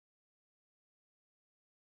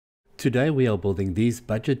Today we are building these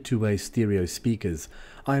budget two-way stereo speakers.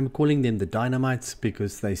 I am calling them the Dynamites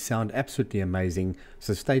because they sound absolutely amazing,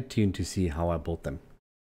 so stay tuned to see how I built them.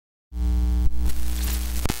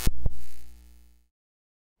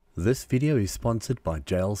 This video is sponsored by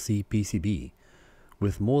JLC PCB.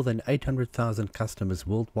 With more than 800,000 customers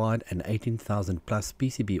worldwide and 18,000 plus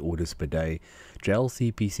PCB orders per day,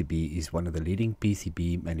 JLC PCB is one of the leading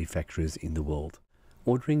PCB manufacturers in the world.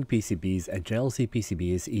 Ordering PCBs at JLC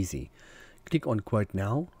PCB is easy. Click on Quote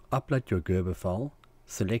Now, upload your Gerber file,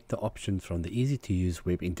 select the options from the easy-to-use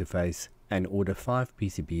web interface, and order 5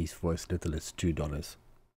 PCBs for as little as $2.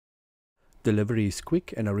 Delivery is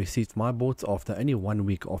quick, and I received my boards after only 1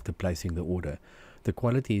 week after placing the order. The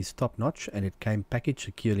quality is top-notch and it came packaged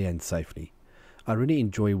securely and safely. I really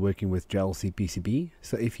enjoy working with JLC PCB,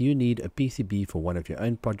 so if you need a PCB for one of your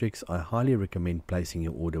own projects, I highly recommend placing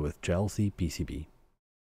your order with JLC PCB.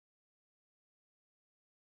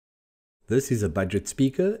 This is a budget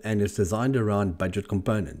speaker and is designed around budget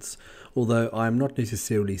components. Although I am not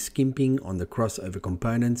necessarily skimping on the crossover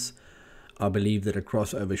components, I believe that a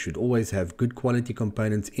crossover should always have good quality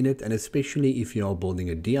components in it, and especially if you are building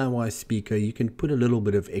a DIY speaker, you can put a little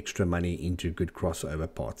bit of extra money into good crossover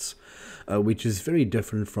parts, which is very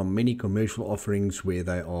different from many commercial offerings where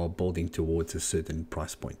they are building towards a certain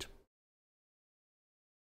price point.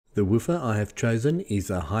 The woofer I have chosen is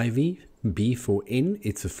a Hy-Vee B4N,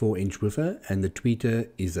 it's a 4-inch woofer, and the tweeter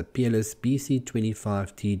is a Peerless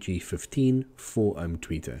BC25TG15 4-ohm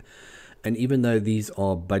tweeter. And even though these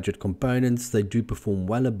are budget components, they do perform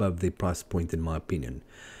well above their price point in my opinion.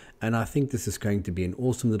 And I think this is going to be an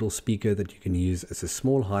awesome little speaker that you can use as a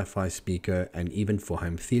small hi-fi speaker and even for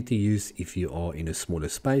home theater use if you are in a smaller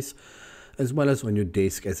space, as well as on your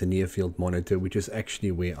desk as a near field monitor, which is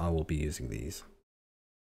actually where I will be using these.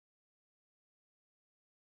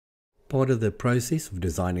 Part of the process of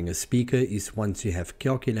designing a speaker is once you have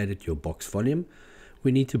calculated your box volume,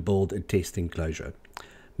 we need to build a test enclosure,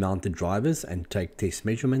 mount the drivers and take test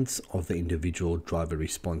measurements of the individual driver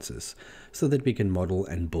responses so that we can model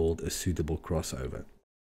and build a suitable crossover.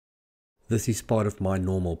 This is part of my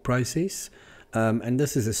normal process, and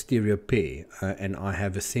this is a stereo pair, and I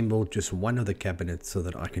have assembled just one of the cabinets so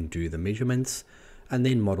that I can do the measurements and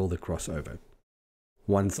then model the crossover.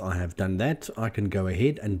 Once I have done that, I can go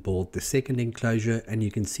ahead and build the second enclosure, and you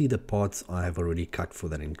can see the parts I have already cut for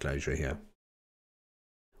that enclosure here.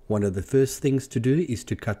 One of the first things to do is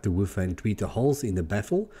to cut the woofer and tweeter holes in the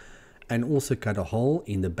baffle, and also cut a hole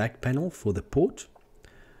in the back panel for the port,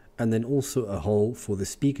 and then also a hole for the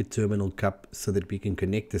speaker terminal cup so that we can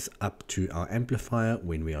connect this up to our amplifier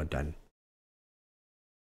when we are done.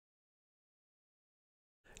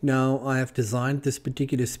 Now I have designed this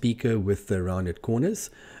particular speaker with the rounded corners,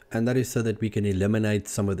 and that is so that we can eliminate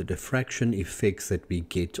some of the diffraction effects that we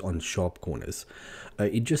get on sharp corners.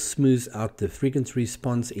 It just smooths out the frequency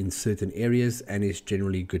response in certain areas and is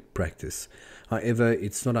generally good practice. However,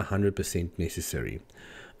 it's not 100% necessary.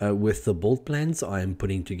 With the build plans I am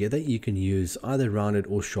putting together, you can use either rounded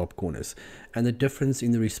or sharp corners, and the difference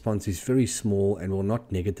in the response is very small and will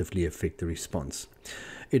not negatively affect the response.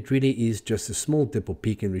 It really is just a small dip or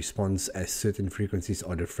peak in response as certain frequencies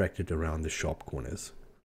are diffracted around the sharp corners.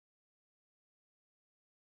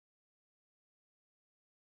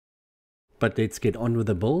 But let's get on with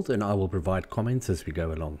the build, and I will provide comments as we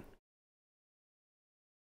go along.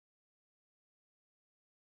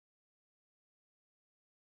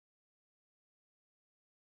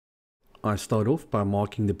 I start off by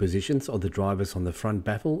marking the positions of the drivers on the front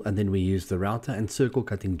baffle, and then we use the router and circle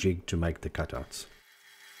cutting jig to make the cutouts.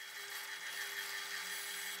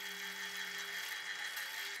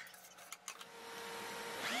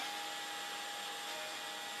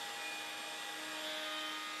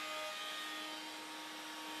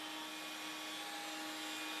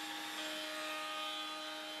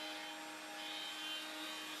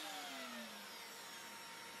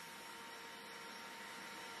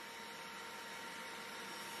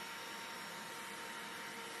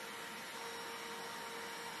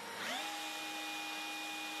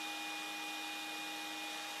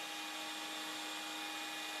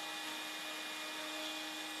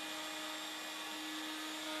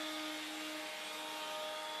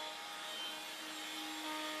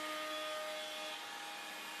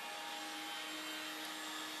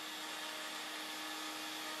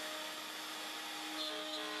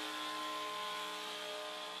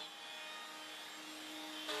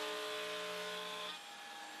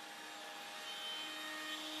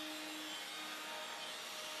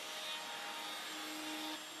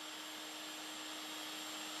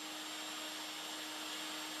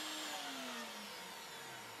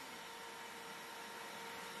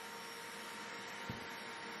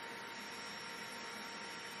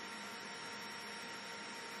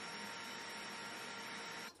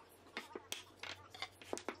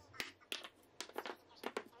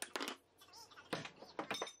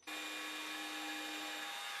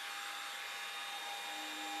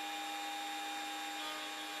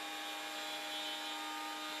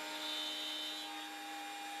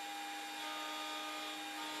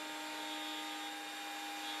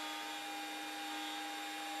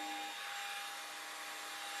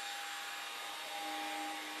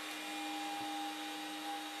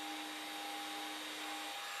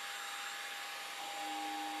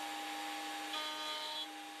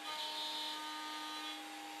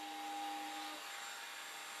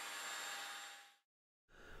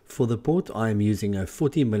 For the port, I am using a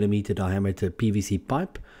 40mm diameter PVC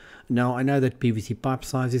pipe. Now I know that PVC pipe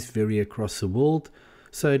sizes vary across the world,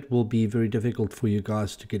 so it will be very difficult for you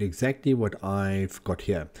guys to get exactly what I've got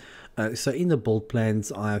here. So in the build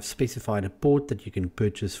plans, I have specified a port that you can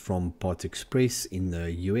purchase from Parts Express in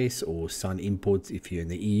the US or Sun Imports if you're in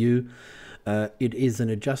the EU. It is an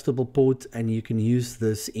adjustable port and you can use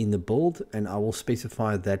this in the build, and I will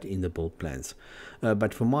specify that in the build plans.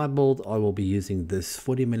 But for my build, I will be using this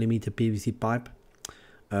 40mm PVC pipe.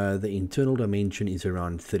 The internal dimension is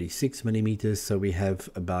around 36 millimeters, so we have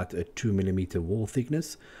about a 2mm wall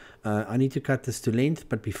thickness. I need to cut this to length,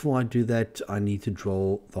 but before I do that, I need to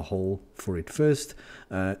drill the hole for it first.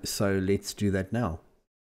 So let's do that now.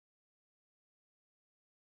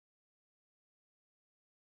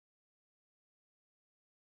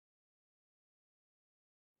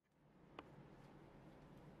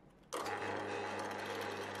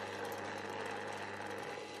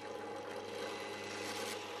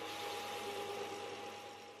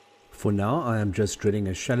 For now, I am just drilling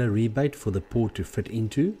a shallow rebate for the port to fit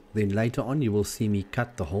into. Then later on you will see me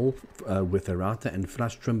cut the hole with a router and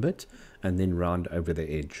flush trim bit and then round over the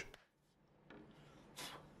edge.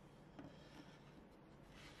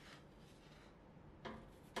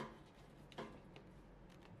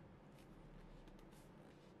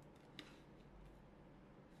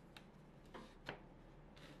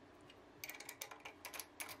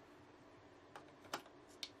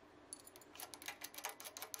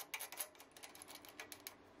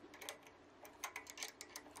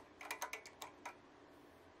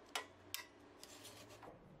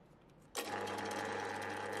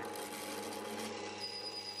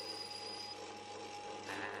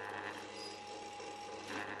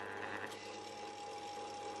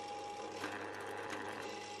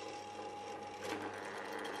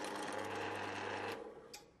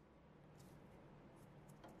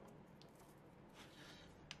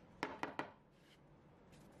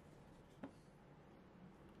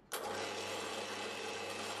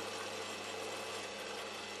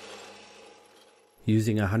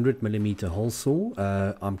 Using a 100mm hole saw,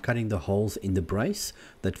 I'm cutting the holes in the brace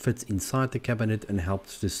that fits inside the cabinet and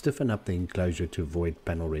helps to stiffen up the enclosure to avoid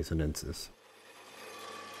panel resonances.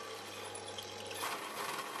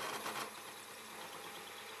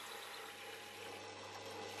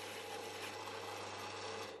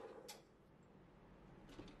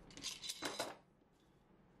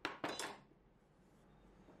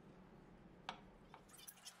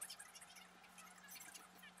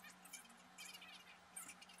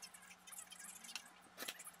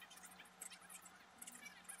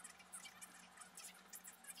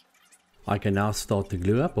 I can now start the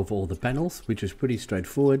glue up of all the panels, which is pretty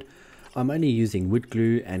straightforward. I'm only using wood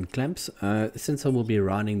glue and clamps. Since I will be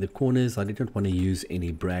rounding the corners, I didn't want to use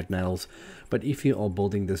any brad nails, but if you are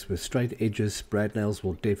building this with straight edges, brad nails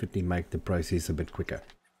will definitely make the process a bit quicker.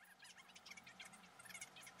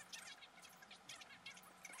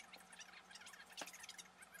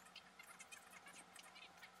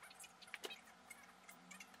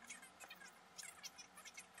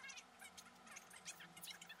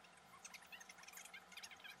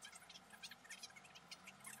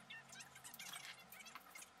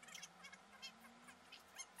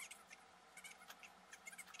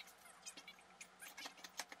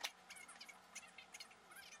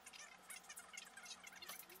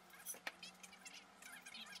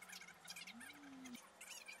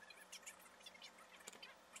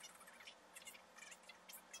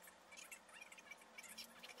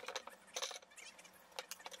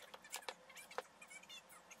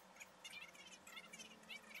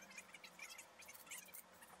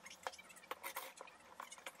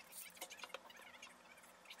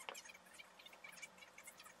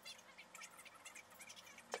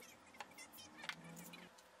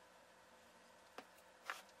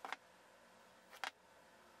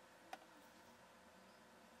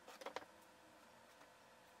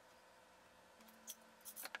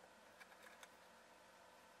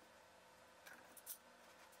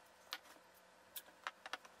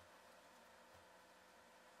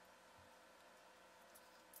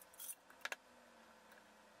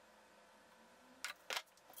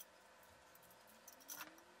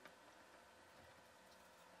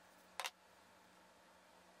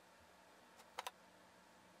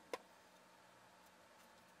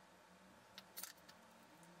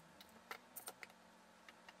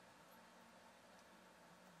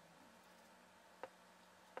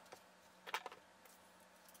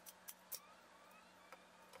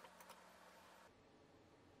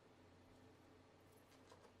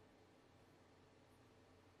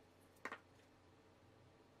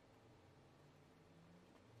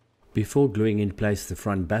 Before gluing in place the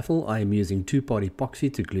front baffle, I am using 2-part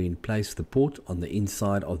epoxy to glue in place the port on the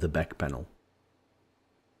inside of the back panel.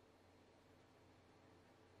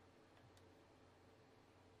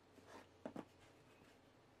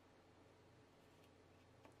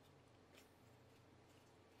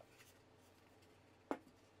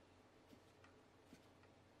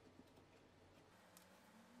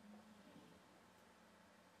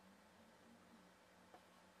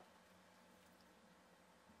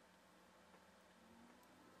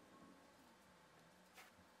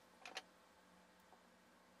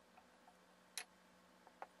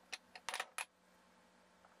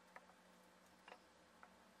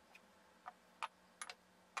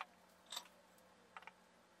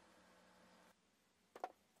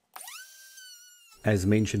 As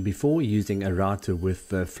mentioned before, using a router with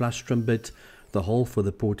the flush trim bit, the hole for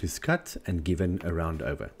the port is cut and given a round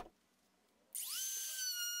over.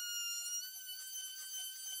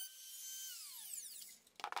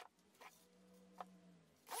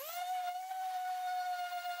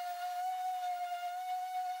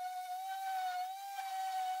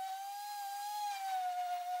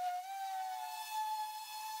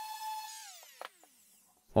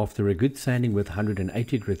 After a good sanding with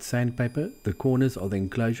 180 grit sandpaper, the corners of the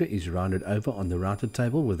enclosure is rounded over on the router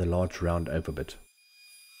table with a large round over bit.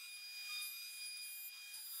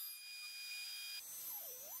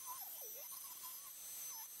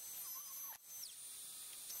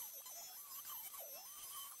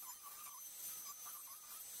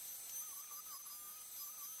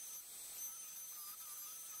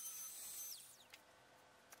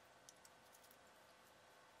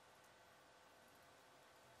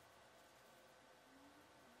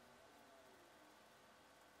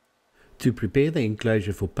 To prepare the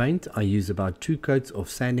enclosure for paint, I use about 2 coats of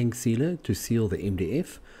sanding sealer to seal the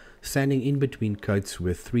MDF, sanding in between coats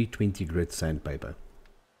with 320 grit sandpaper.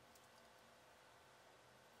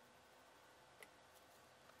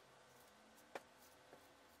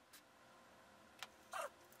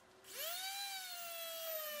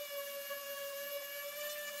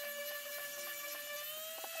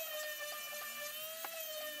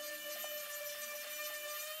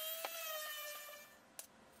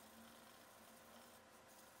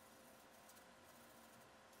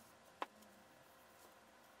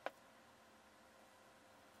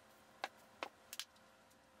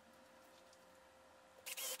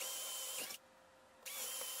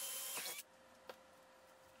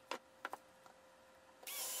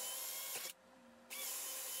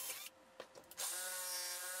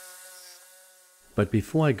 But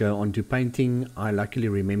before I go on to painting, I luckily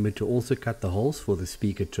remembered to also cut the holes for the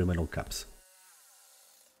speaker terminal cups.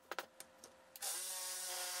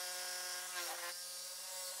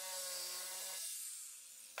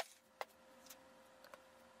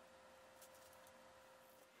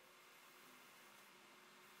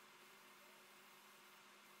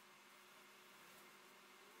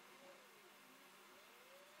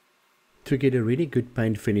 To get a really good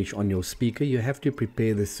paint finish on your speaker, you have to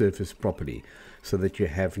prepare the surface properly so that you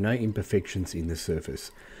have no imperfections in the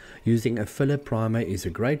surface. Using a filler primer is a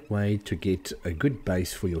great way to get a good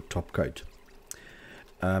base for your top coat.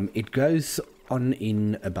 It goes on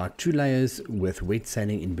in about 2 layers with wet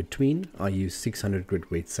sanding in between. I use 600 grit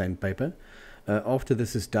wet sandpaper. After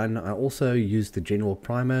this is done, I also use the general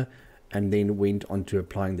primer and then went on to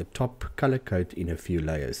applying the top color coat in a few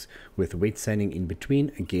layers with wet sanding in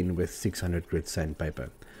between, again with 600 grit sandpaper.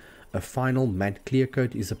 A final matte clear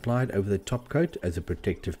coat is applied over the top coat as a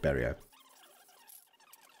protective barrier.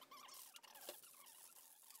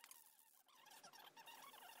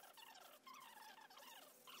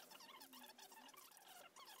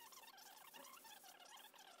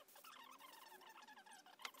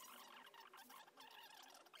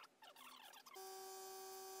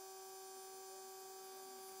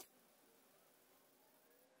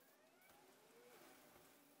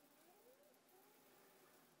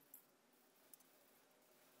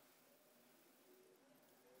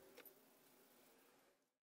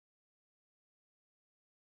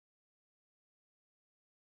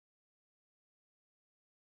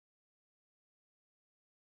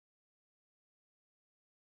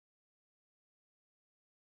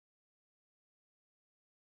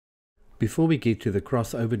 Before we get to the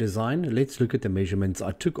crossover design, let's look at the measurements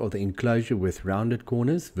I took of the enclosure with rounded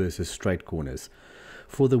corners versus straight corners.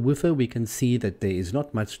 For the woofer, we can see that there is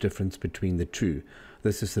not much difference between the two.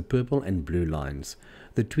 This is the purple and blue lines.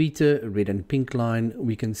 The tweeter, red and pink line,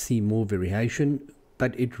 we can see more variation,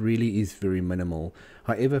 but it really is very minimal.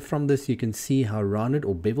 However, from this you can see how rounded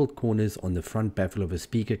or beveled corners on the front baffle of a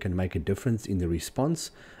speaker can make a difference in the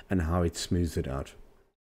response and how it smooths it out.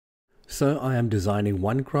 So I am designing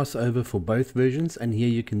one crossover for both versions, and here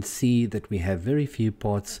you can see that we have very few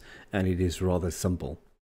parts and it is rather simple.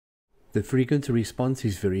 The frequency response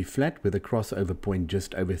is very flat with a crossover point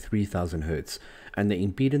just over 3000 Hz, and the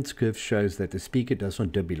impedance curve shows that the speaker does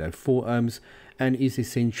not dip below 4 ohms and is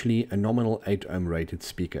essentially a nominal 8 ohm rated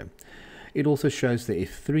speaker. It also shows the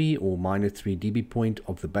F3 or -3 dB point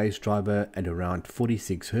of the bass driver at around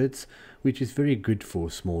 46 Hz, which is very good for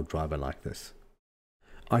a small driver like this.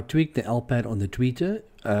 I tweaked the L pad on the tweeter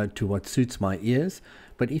to what suits my ears,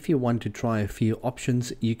 but if you want to try a few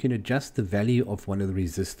options, you can adjust the value of one of the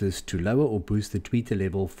resistors to lower or boost the tweeter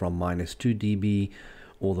level from -2 dB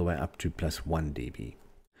all the way up to +1 dB.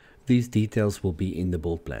 These details will be in the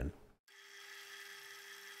build plan.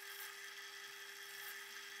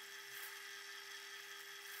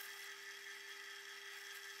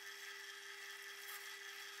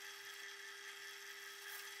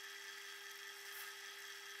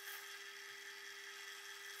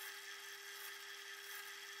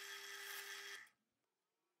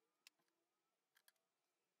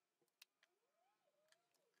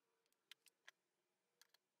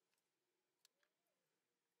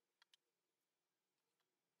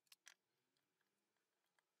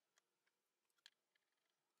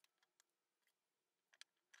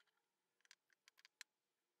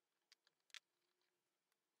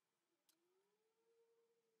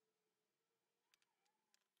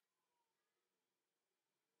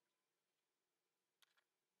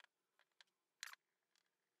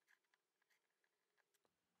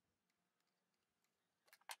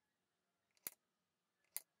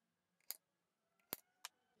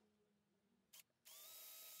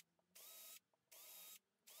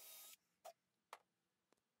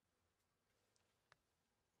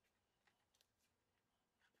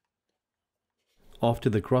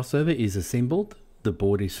 After the crossover is assembled, the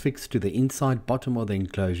board is fixed to the inside bottom of the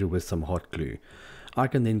enclosure with some hot glue. I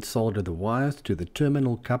can then solder the wires to the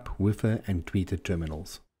terminal cup, woofer and tweeter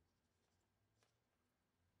terminals.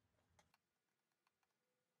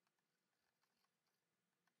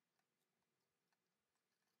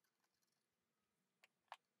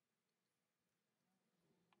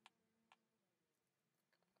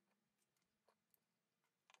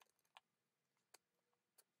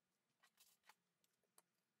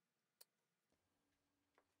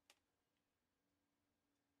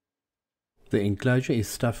 The enclosure is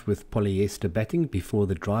stuffed with polyester batting before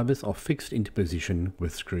the drivers are fixed into position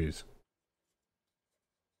with screws.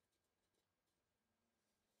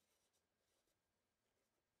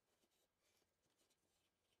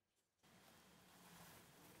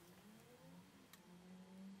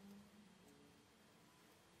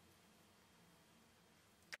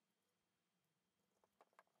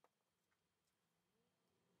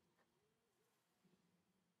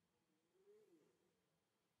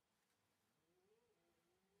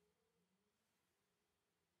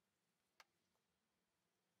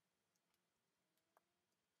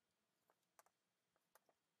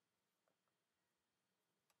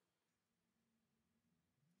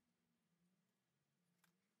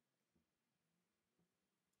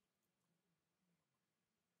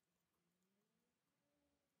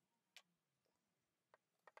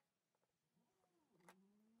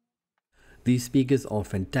 These speakers are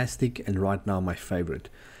fantastic and right now my favorite.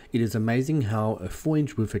 It is amazing how a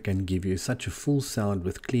 4-inch woofer can give you such a full sound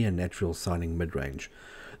with clear natural sounding mid-range.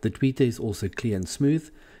 The tweeter is also clear and smooth.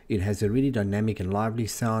 It has a really dynamic and lively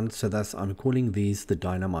sound, so thus I'm calling these the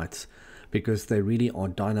Dynamites, because they really are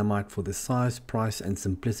dynamite for the size, price and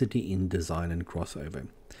simplicity in design and crossover.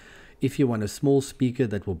 If you want a small speaker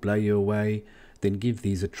that will blow you away, then give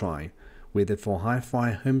these a try. Whether for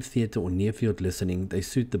hi-fi, home theater or near-field listening, they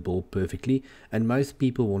suit the bill perfectly, and most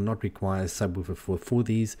people will not require a subwoofer for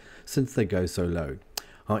these since they go so low.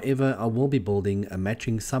 However, I will be building a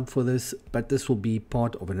matching sub for this, but this will be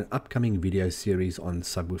part of an upcoming video series on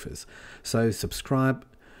subwoofers. So subscribe,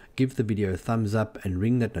 give the video a thumbs up and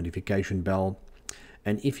ring that notification bell.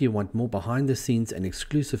 And if you want more behind the scenes and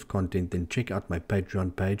exclusive content, then check out my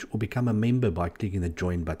Patreon page or become a member by clicking the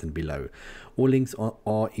join button below. All links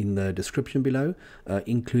are in the description below,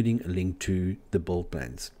 including a link to the build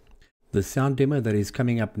plans. The sound demo that is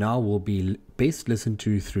coming up now will be best listened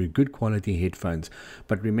to through good quality headphones,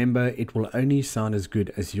 but remember, it will only sound as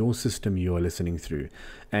good as your system you are listening through,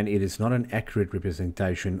 and it is not an accurate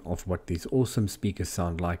representation of what these awesome speakers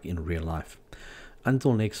sound like in real life.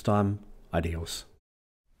 Until next time, adios.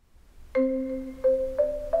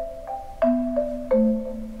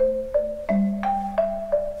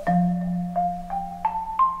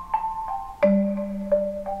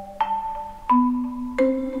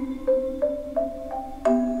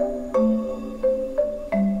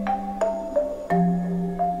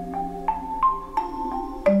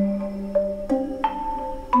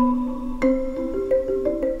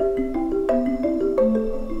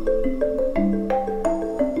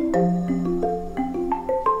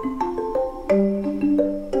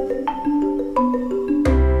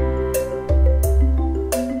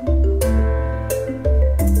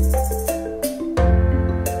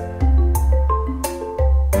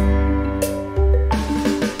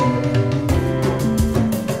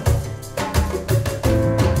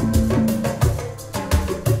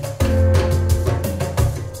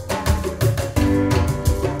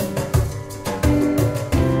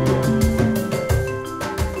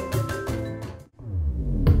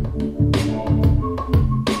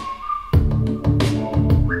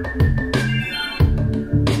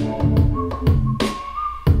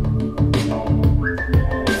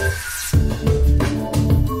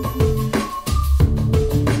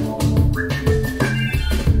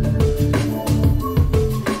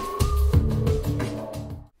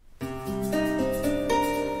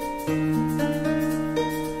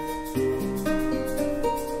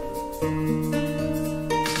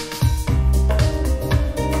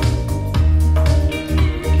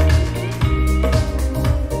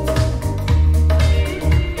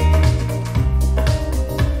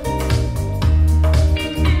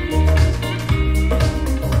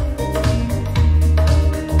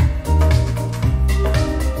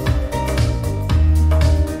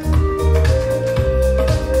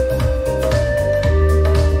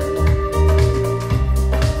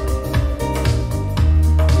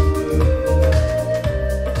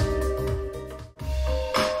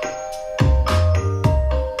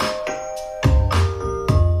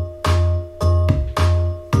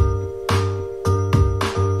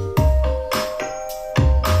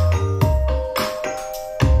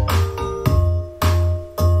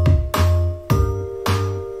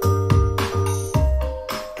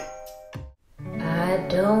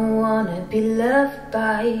 be loved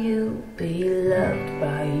by you, be loved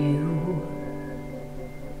by you.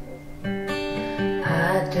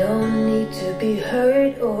 I don't need to be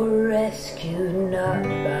hurt or rescued, not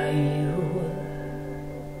by you.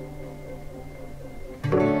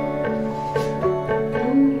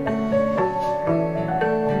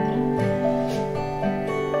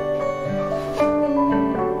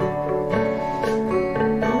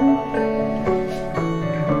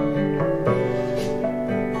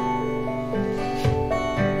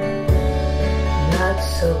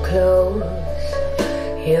 So close,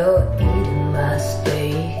 you're eating my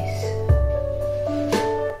space.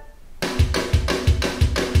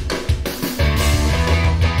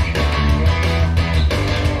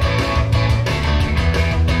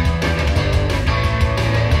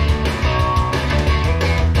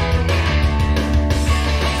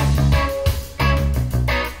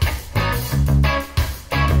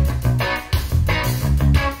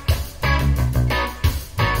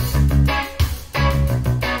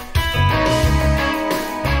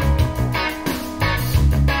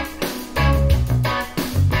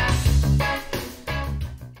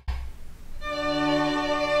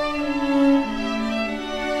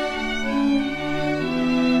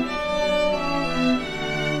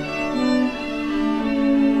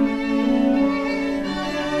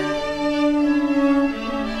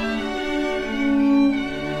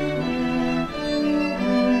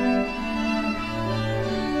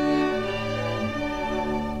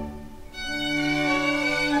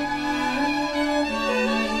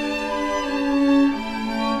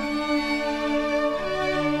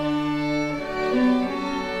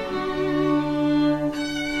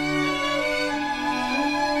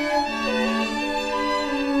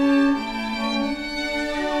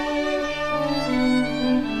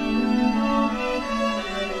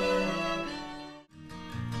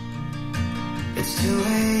 It's 2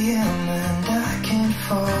 a.m. and I can't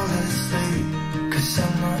fall asleep, 'cause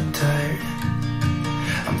I'm not tired.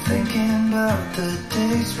 I'm thinking about the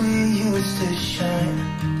days we used to shine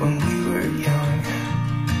when we were young.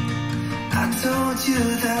 I told you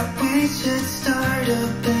that we should start a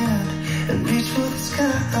band and reach for the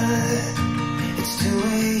sky. It's 2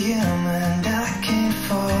 a.m. and I can't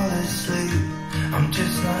fall asleep, I'm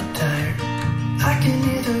just not tired. I can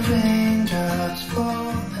hear the rain